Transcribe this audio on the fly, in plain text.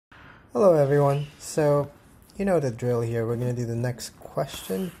Hello everyone. So, you know the drill here. We're going to do the next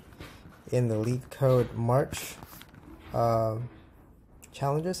question in the Leetcode March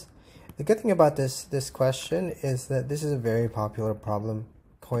challenges. The good thing about this question is that this is a very popular problem,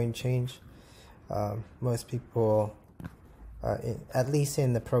 coin change. Most people, at least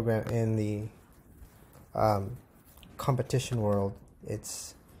in the competition world,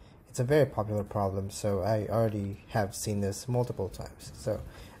 it's a very popular problem. So I already have seen this multiple times. So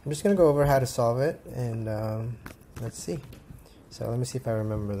I'm just going to go over how to solve it, and let's see. So let me see if I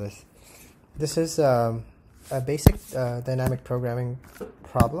remember this. This is a basic dynamic programming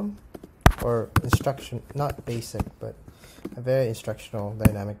problem, or instruction, not basic, but a very instructional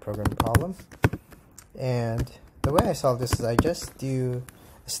dynamic programming problem. And the way I solve this is I just do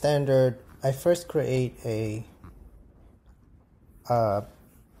a standard. I first create a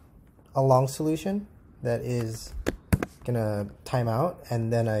long solution that is gonna time out,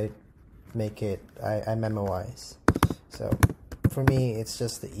 and then I make it, I memorize. So for me, it's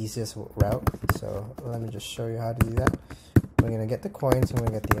just the easiest route. So let me just show you how to do that. We're gonna get the coins and we're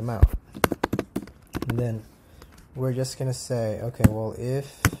gonna get the amount, and then we're just gonna say, okay, well,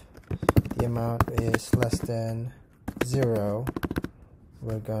 if the amount is less than 0,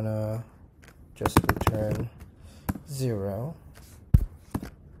 we're gonna just return 0,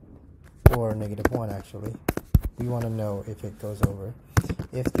 or -1 actually. We want to know if it goes over.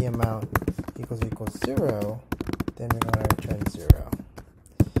 If the amount equals 0, then we're going to return 0.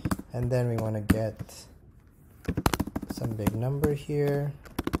 And then we want to get some big number here,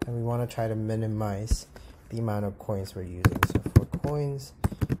 and we want to try to minimize the amount of coins we're using. So for coins,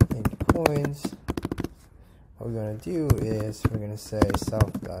 what we're going to do is we're going to say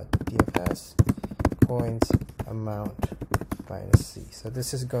self.dfs coins amount minus c. So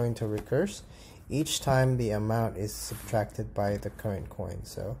this is going to recurse each time the amount is subtracted by the current coin.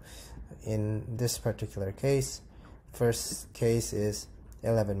 So in this particular case, first case is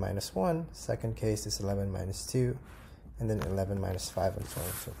 11 minus 1, second case is 11 minus 2, and then 11 minus 5, and so on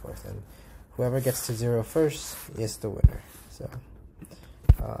and so forth. And whoever gets to 0 first is the winner. So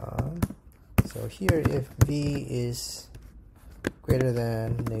so here, if v is greater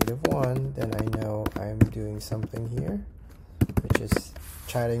than -1, then I know I'm doing something here, which is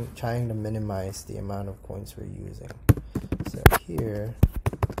trying to minimize the amount of coins we're using. So here,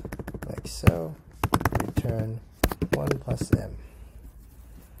 like so, return 1 plus m.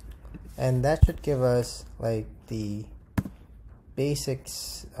 And that should give us like the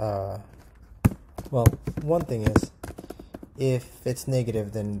basics. Well, one thing is, if it's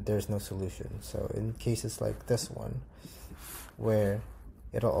negative, then there's no solution. So in cases like this one, where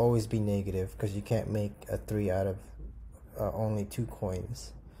it'll always be negative because you can't make a 3 out of only 2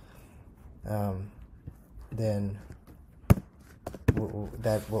 coins, then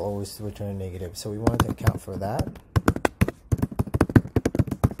that will always return negative. So we want to account for that.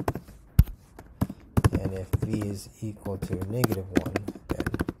 And if v is equal to -1, then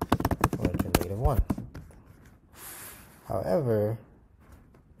we'll return -1. However,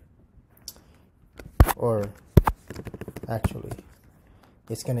 or actually,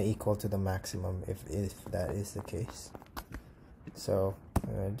 it's going to equal to the maximum if that is the case. So what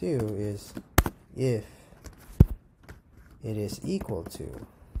I'm going to do is, if it is equal to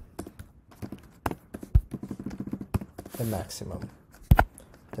the maximum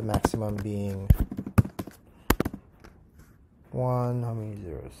being 1, how many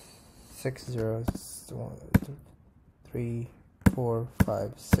zeros? 6 zeros, 1, 2, 3, 4,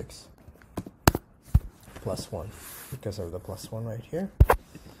 5, 6, plus 1, because of the plus 1 right here.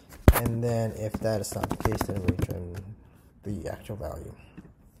 And then if that is not the case, then we return the actual value.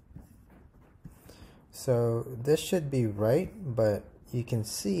 So this should be right, but you can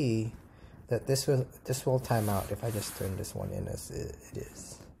see that this will time out if I just turn this one in as it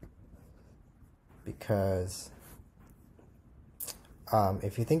is, because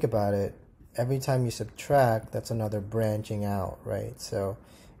if you think about it, every time you subtract, that's another branching out, right? So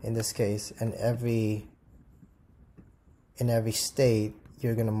in this case, in every state,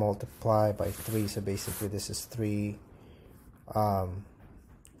 you're going to multiply by 3. So basically this is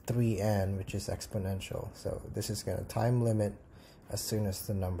 3n, which is exponential. So this is going to time limit as soon as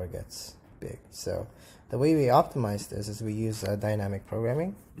the number gets big. So the way we optimize this is we use dynamic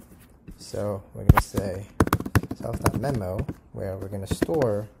programming. So we're going to say self.memo, where we're going to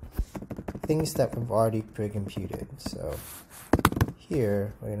store things that we've already pre-computed. So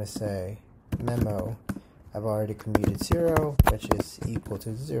here we're going to say memo, I've already computed 0, which is equal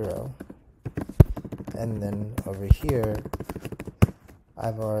to 0. And then over here,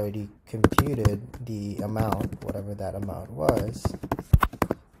 I've already computed the amount, whatever that amount was,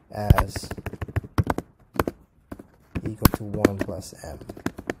 as equal to 1 plus m.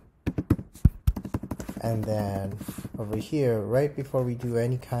 And then over here, right before we do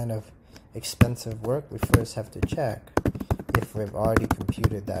any kind of expensive work, we first have to check if we've already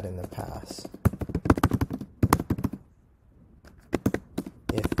computed that in the past.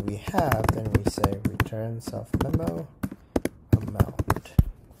 If we have, then we say return self-memo amount.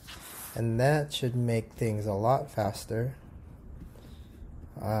 And that should make things a lot faster.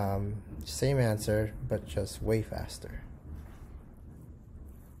 Same answer, but just way faster.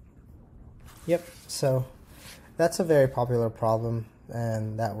 Yep, so that's a very popular problem,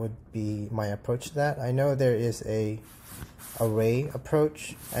 and that would be my approach to that. I know there is a array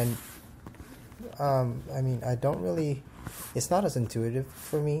approach, and I mean, I don't really, it's not as intuitive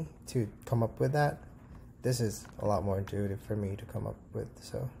for me to come up with that. This is a lot more intuitive for me to come up with,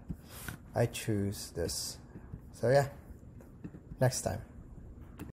 so I choose this. So yeah, next time.